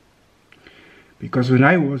 Because when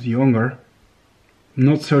I was younger,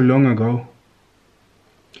 not so long ago,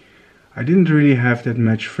 I didn't really have that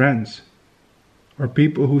much friends or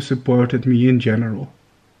people who supported me in general.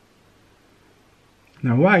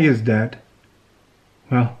 Now why is that?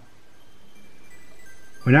 Well,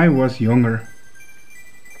 when I was younger,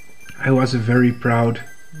 I was a very proud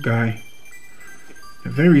guy, a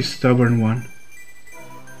very stubborn one.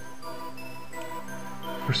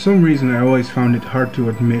 For some reason I always found it hard to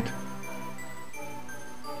admit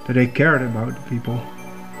that I cared about people.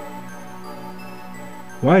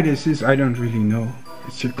 Why this is, I don't really know.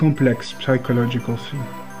 It's a complex psychological thing.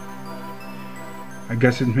 I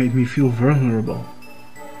guess it made me feel vulnerable.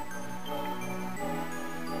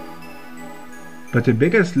 But the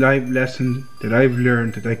biggest life lesson that I've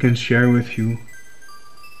learned that I can share with you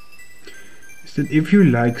is that if you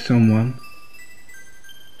like someone,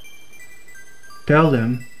 tell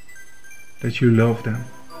them that you love them.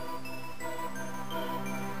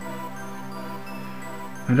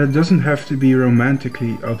 And that doesn't have to be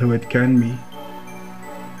romantically, although it can be.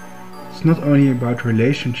 It's not only about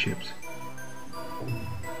relationships.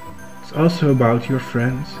 It's also about your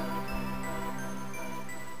friends.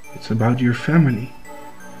 It's about your family.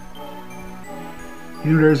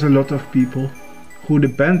 You know, there's a lot of people who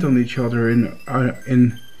depend on each other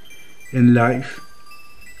in life,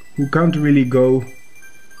 who can't really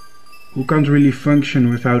function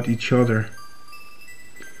without each other.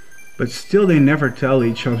 But still they never tell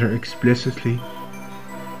each other explicitly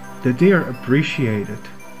that they are appreciated.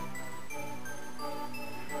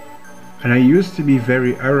 And I used to be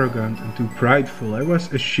very arrogant and too prideful. I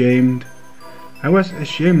was ashamed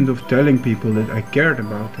of telling people that I cared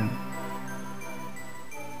about them.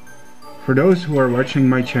 For those who are watching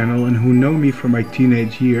my channel and who know me from my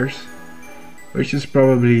teenage years, which is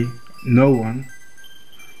probably no one,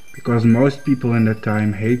 because most people in that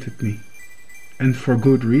time hated me. And for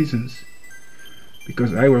good reasons,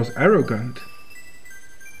 because I was arrogant.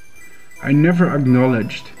 I never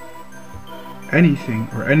acknowledged anything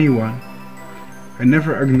or anyone. I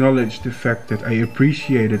never acknowledged the fact that I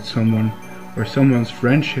appreciated someone or someone's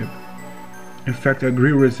friendship. In fact, I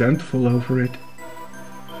grew resentful over it.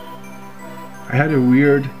 I had a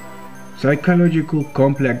weird psychological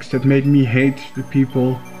complex that made me hate the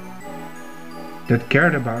people that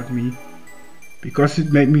cared about me, because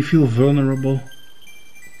it made me feel vulnerable.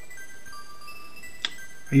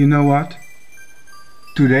 You know what?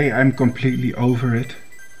 Today I'm completely over it.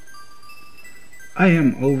 I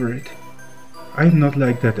am over it. I'm not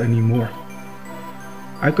like that anymore.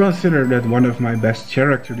 I consider that one of my best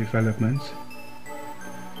character developments.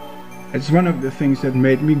 It's one of the things that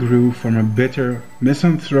made me grow from a bitter,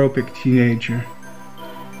 misanthropic teenager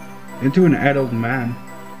into an adult man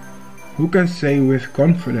who can say with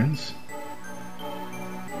confidence,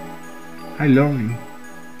 I love you.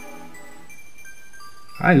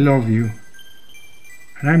 I love you.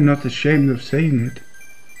 And I'm not ashamed of saying it.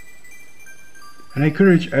 And I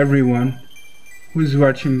encourage everyone who is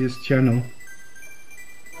watching this channel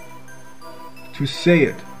to say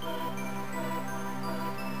it.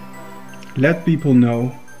 Let people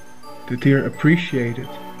know that they are appreciated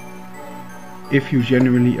if you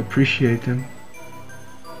genuinely appreciate them.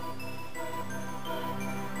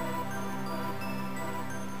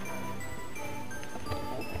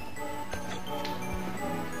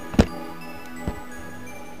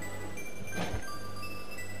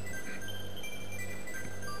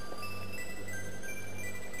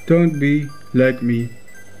 Don't be like me.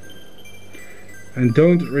 And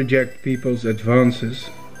don't reject people's advances.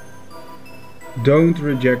 Don't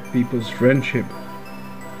reject people's friendship.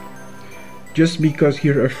 Just because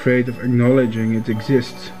you're afraid of acknowledging it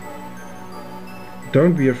exists.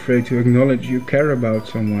 Don't be afraid to acknowledge you care about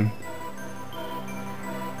someone.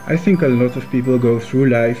 I think a lot of people go through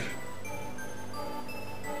life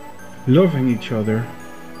loving each other,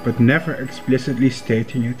 but never explicitly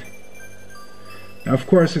stating it. Now, of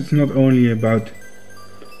course, it's not only about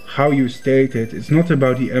how you state it, it's not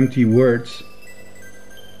about the empty words.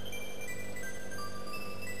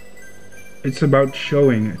 It's about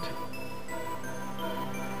showing it.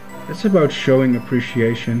 It's about showing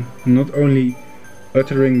appreciation, not only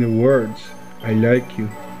uttering the words, I like you,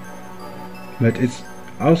 but it's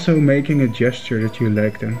also making a gesture that you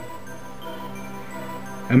like them.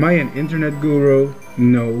 Am I an internet guru?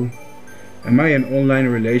 No. Am I an online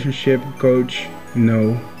relationship coach?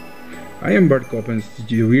 No. I am Bart Coppens,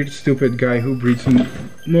 the weird stupid guy who breeds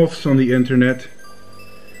moths on the internet.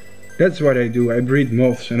 That's what I do, I breed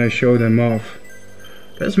moths and I show them off.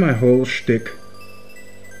 That's my whole shtick.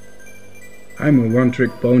 I'm a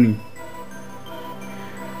one-trick pony.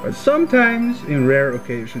 But sometimes, in rare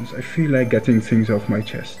occasions, I feel like getting things off my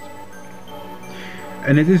chest.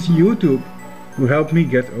 And it is YouTube who helped me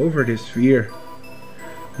get over this fear.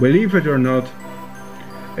 Believe it or not,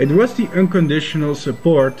 it was the unconditional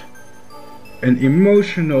support and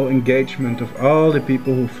emotional engagement of all the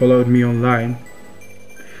people who followed me online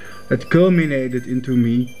that culminated into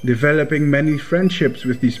me developing many friendships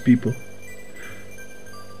with these people.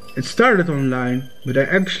 It started online, but I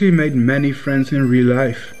actually made many friends in real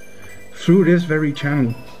life through this very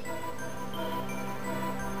channel.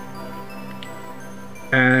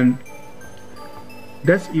 And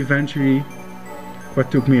that's eventually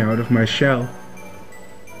what took me out of my shell.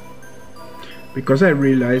 Because I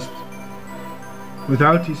realized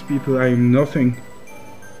without these people I am nothing.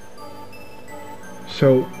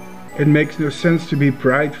 So it makes no sense to be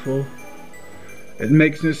prideful. It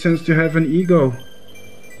makes no sense to have an ego.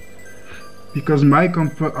 Because my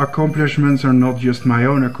accomplishments are not just my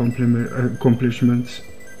own accomplishments.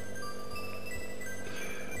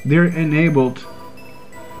 They're enabled,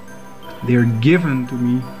 they're given to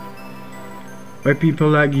me by people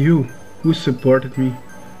like you who supported me.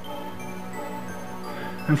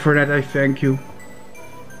 And for that I thank you.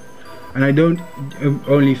 And I don't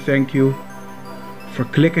only thank you for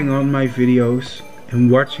clicking on my videos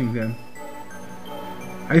and watching them.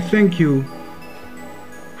 I thank you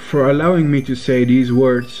for allowing me to say these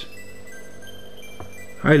words.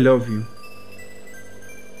 I love you.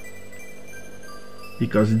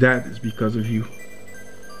 Because that is because of you.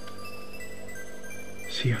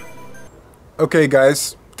 See ya. Okay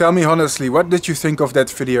guys, tell me honestly, what did you think of that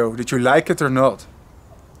video? Did you like it or not?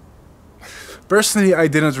 Personally, I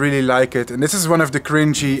didn't really like it, and this is one of the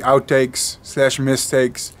cringy outtakes slash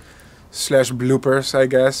mistakes slash bloopers, I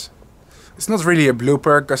guess. It's not really a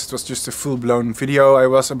blooper, because it was just a full-blown video I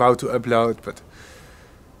was about to upload, but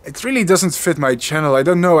it really doesn't fit my channel. I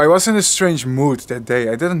don't know, I was in a strange mood that day.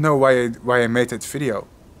 I didn't know why I made that video.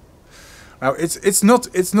 Now, it's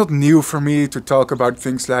not new for me to talk about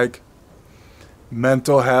things like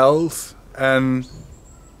mental health and,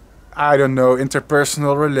 I don't know,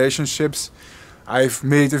 interpersonal relationships. I've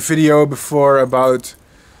made a video before about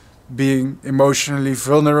being emotionally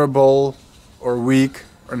vulnerable or weak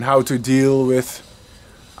and how to deal with,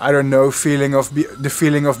 I don't know, the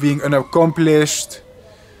feeling of being unaccomplished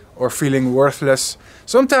or feeling worthless.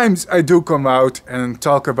 Sometimes I do come out and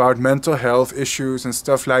talk about mental health issues and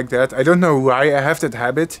stuff like that. I don't know why I have that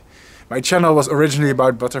habit. My channel was originally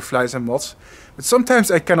about butterflies and moths, but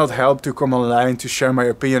sometimes I cannot help to come online to share my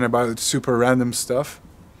opinion about super random stuff.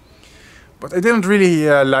 But I didn't really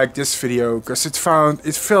like this video because it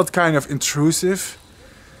felt kind of intrusive.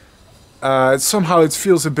 Somehow it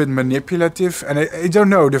feels a bit manipulative, and I don't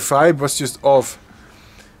know, the vibe was just off.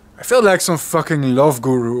 I felt like some fucking love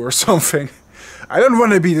guru or something. I don't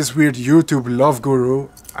want to be this weird YouTube love guru.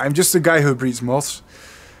 I'm just a guy who breeds moths.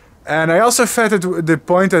 And I also felt that the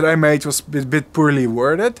point that I made was a bit poorly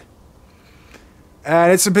worded.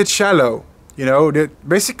 And it's a bit shallow. You know,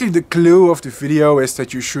 basically the clue of the video is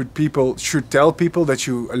that you should tell people that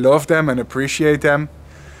you love them and appreciate them.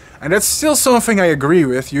 And that's still something I agree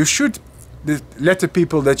with. You should let the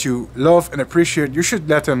people that you love and appreciate, you should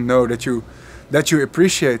let them know that you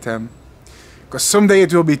appreciate them. Because someday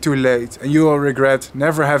it will be too late and you will regret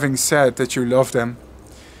never having said that you love them.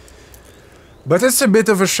 But it's a bit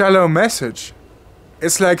of a shallow message.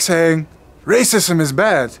 It's like saying, racism is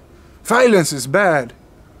bad, violence is bad,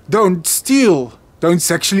 don't steal, don't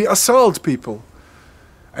sexually assault people.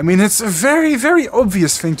 I mean, it's a very, very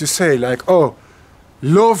obvious thing to say, like, oh,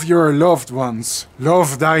 love your loved ones,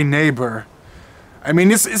 love thy neighbor. I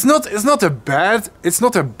mean, it's not a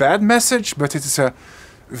bad message, but it is a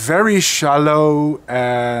very shallow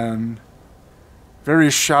and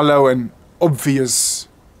obvious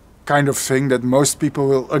kind of thing that most people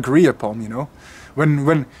will agree upon, you know.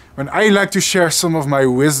 When I like to share some of my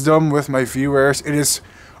wisdom with my viewers, it is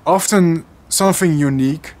often something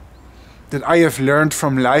unique that I have learned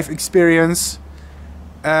from life experience,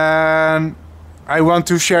 and I want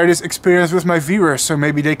to share this experience with my viewers so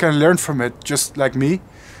maybe they can learn from it, just like me.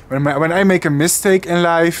 When I make a mistake in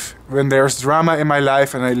life, when there's drama in my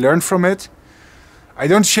life and I learn from it, I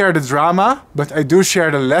don't share the drama, but I do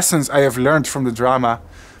share the lessons I have learned from the drama.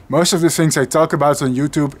 Most of the things I talk about on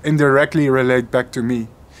YouTube indirectly relate back to me,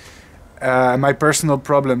 my personal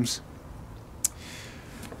problems.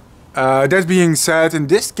 That being said, in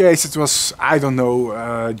this case it was, I don't know,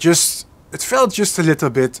 it felt just a little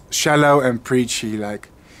bit shallow and preachy, like,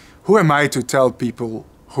 who am I to tell people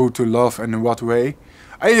who to love and in what way?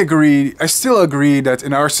 I still agree that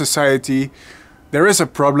in our society there is a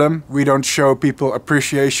problem. We don't show people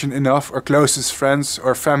appreciation enough, or closest friends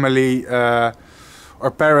or family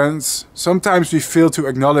or parents. Sometimes we fail to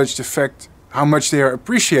acknowledge the fact how much they are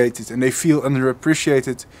appreciated, and they feel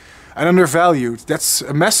underappreciated and undervalued. That's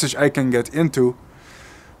a message I can get into.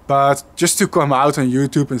 But just to come out on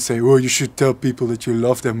YouTube and say, oh, you should tell people that you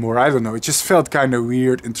love them more, I don't know, it just felt kind of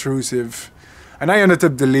weird, intrusive, and I ended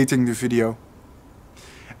up deleting the video.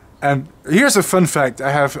 And here's a fun fact,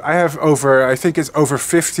 I have over, I think it's over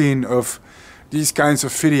 15 of these kinds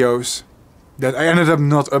of videos that I ended up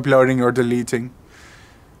not uploading or deleting.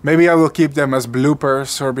 Maybe I will keep them as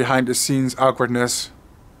bloopers or behind the scenes awkwardness,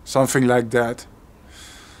 something like that,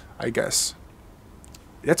 I guess.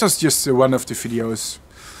 That was just one of the videos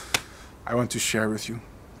I want to share with you.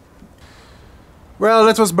 Well,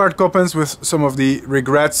 that was Bart Coppens with some of the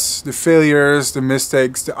regrets, the failures, the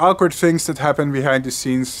mistakes, the awkward things that happen behind the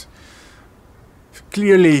scenes.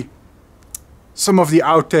 Clearly, some of the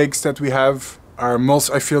outtakes that we have are moths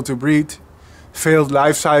I failed to breed, failed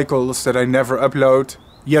life cycles that I never upload,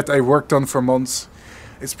 yet I worked on for months.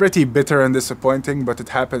 It's pretty bitter and disappointing, but it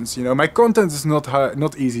happens, you know. My content is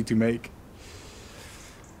not easy to make.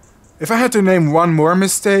 If I had to name one more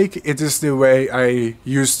mistake, it is the way I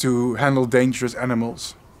used to handle dangerous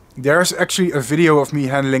animals. There's actually a video of me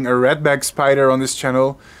handling a redback spider on this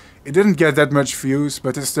channel. It didn't get that much views,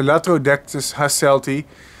 but it's the Latrodectus hasselti,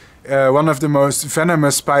 one of the most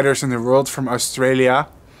venomous spiders in the world, from Australia.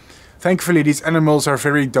 Thankfully, these animals are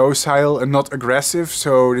very docile and not aggressive,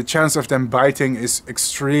 so the chance of them biting is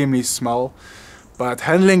extremely small. But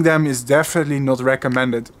handling them is definitely not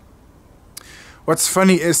recommended. What's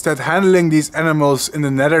funny is that handling these animals in the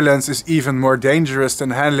Netherlands is even more dangerous than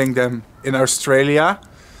handling them in Australia.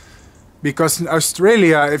 Because in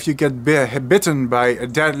Australia, if you get bitten by a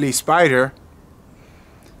deadly spider,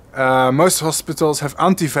 most hospitals have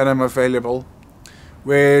antivenom available,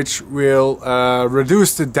 which will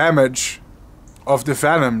reduce the damage of the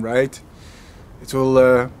venom, right? It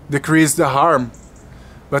will decrease the harm.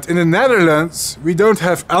 But in the Netherlands, we don't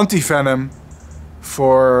have antivenom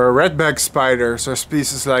for redback spiders or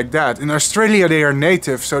species like that. In Australia, they are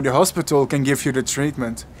native, so the hospital can give you the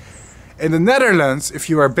treatment. In the Netherlands, if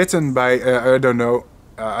you are bitten by, I don't know,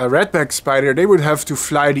 a redback spider, they would have to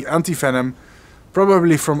fly the antivenom,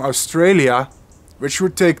 probably from Australia, which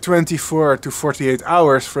would take 24 to 48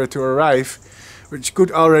 hours for it to arrive, which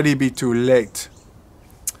could already be too late.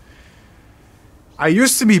 I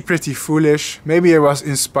used to be pretty foolish. Maybe I was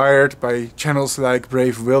inspired by channels like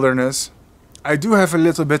Brave Wilderness. I do have a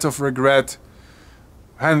little bit of regret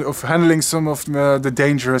of handling some of the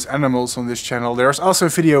dangerous animals on this channel. There's also a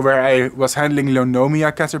video where I was handling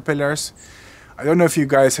Lonomia caterpillars. I don't know if you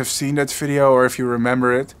guys have seen that video or if you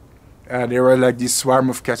remember it. They were like this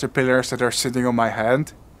swarm of caterpillars that are sitting on my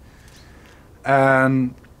hand.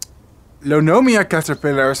 And Lonomia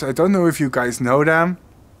caterpillars, I don't know if you guys know them.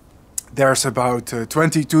 There's about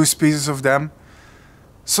 22 species of them.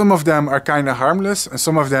 Some of them are kind of harmless and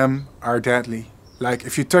some of them are deadly. Like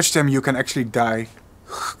if you touch them you can actually die.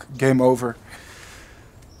 Game over.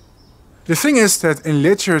 The thing is that in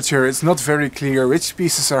literature it's not very clear which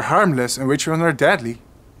species are harmless and which ones are deadly.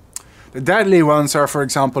 The deadly ones are, for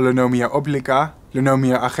example, Lonomia obliqua,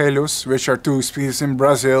 Lonomia agelus, which are two species in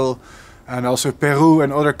Brazil and also Peru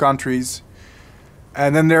and other countries.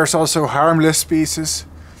 And then there's also harmless species.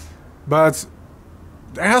 But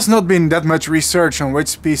there has not been that much research on which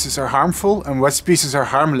species are harmful and what species are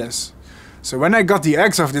harmless. So when I got the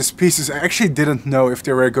eggs of these species, I actually didn't know if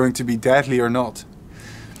they were going to be deadly or not.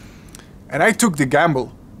 And I took the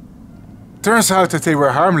gamble. Turns out that they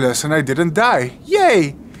were harmless and I didn't die.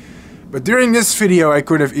 Yay! But during this video I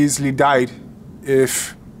could have easily died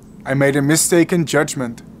if I made a mistaken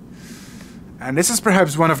judgment. And this is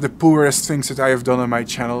perhaps one of the poorest things that I have done on my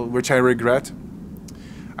channel, which I regret.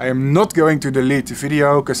 I am not going to delete the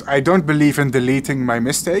video because I don't believe in deleting my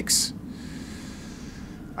mistakes.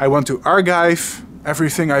 I want to archive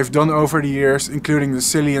everything I've done over the years, including the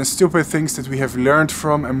silly and stupid things that we have learned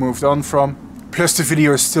from and moved on from. Plus the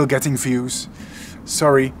video is still getting views.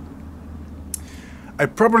 Sorry. I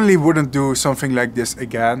probably wouldn't do something like this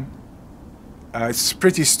again. It's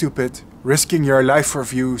pretty stupid. Risking your life for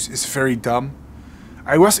views is very dumb.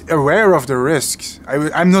 I was aware of the risks.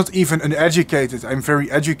 I'm not even uneducated. I'm very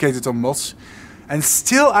educated on moths. And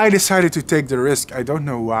still I decided to take the risk. I don't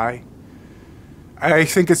know why. I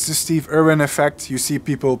think it's the Steve Irwin effect. You see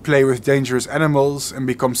people play with dangerous animals and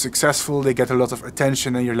become successful. They get a lot of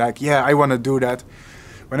attention and you're like, yeah, I want to do that.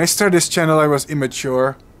 When I started this channel, I was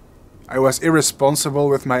immature. I was irresponsible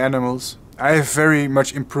with my animals. I have very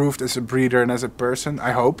much improved as a breeder and as a person,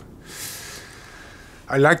 I hope.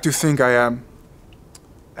 I like to think I am.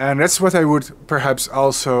 And that's what I would perhaps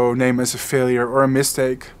also name as a failure or a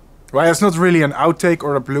mistake. Well, it's not really an outtake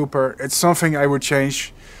or a blooper. It's something I would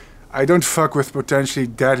change. I don't fuck with potentially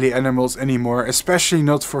deadly animals anymore, especially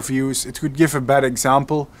not for views. It could give a bad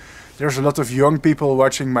example. There's a lot of young people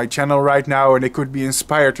watching my channel right now and they could be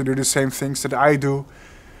inspired to do the same things that I do.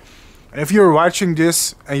 And if you're watching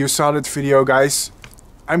this and you saw that video, guys,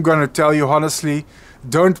 I'm gonna tell you honestly,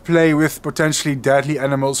 don't play with potentially deadly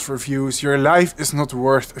animals for views. Your life is not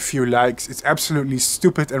worth a few likes. It's absolutely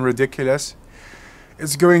stupid and ridiculous.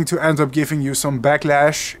 It's going to end up giving you some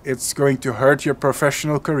backlash. It's going to hurt your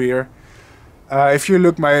professional career. If you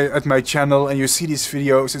look at my channel and you see these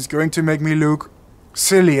videos, it's going to make me look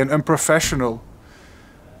silly and unprofessional.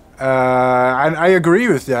 And I agree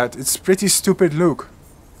with that. It's pretty stupid look.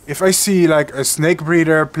 If I see like a snake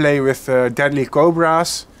breeder play with deadly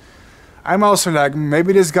cobras, I'm also like,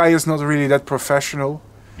 maybe this guy is not really that professional.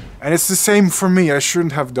 And it's the same for me. I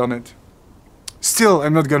shouldn't have done it. Still,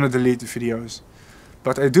 I'm not gonna delete the videos.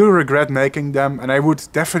 But I do regret making them, and I would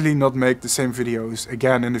definitely not make the same videos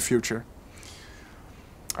again in the future.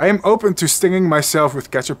 I am open to stinging myself with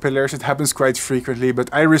caterpillars. It happens quite frequently, but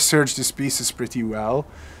I research the species pretty well.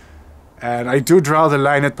 And I do draw the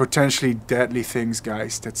line at potentially deadly things,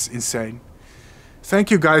 guys. That's insane. Thank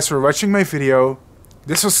you guys for watching my video.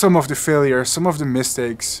 This was some of the failures, some of the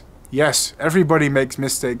mistakes. Yes, everybody makes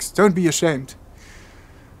mistakes. Don't be ashamed.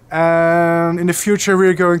 And in the future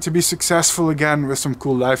we're going to be successful again with some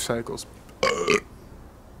cool life cycles.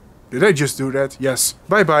 Did I just do that? Yes.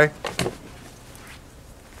 Bye bye.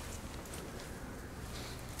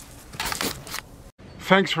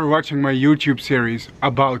 Thanks for watching my YouTube series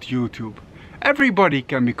about YouTube. Everybody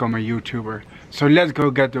can become a YouTuber, so let's go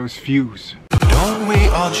get those views. Don't we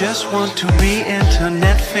all just want to be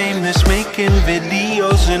internet famous, making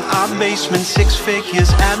videos in our basement, 6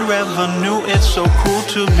 figures ad revenue? It's so cool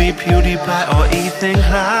to be PewDiePie or Ethan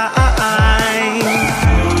Klein.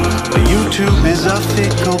 But YouTube is a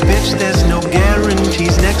fickle bitch, there's no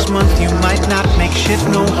guarantees. Next month you might not make shit,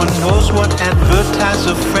 no one knows what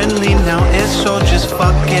advertiser friendly now is. So just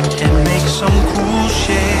fuck it and make some cool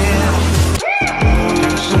shit.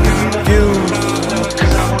 Views,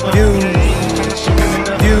 views.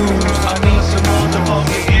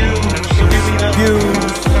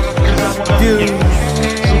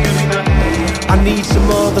 I need some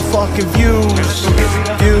motherfucking views.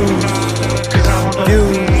 Views.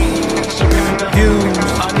 Views. Views.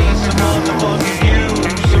 I need some motherfucking views.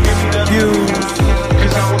 Views.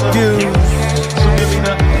 Views.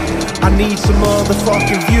 I need some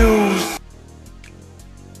motherfucking views.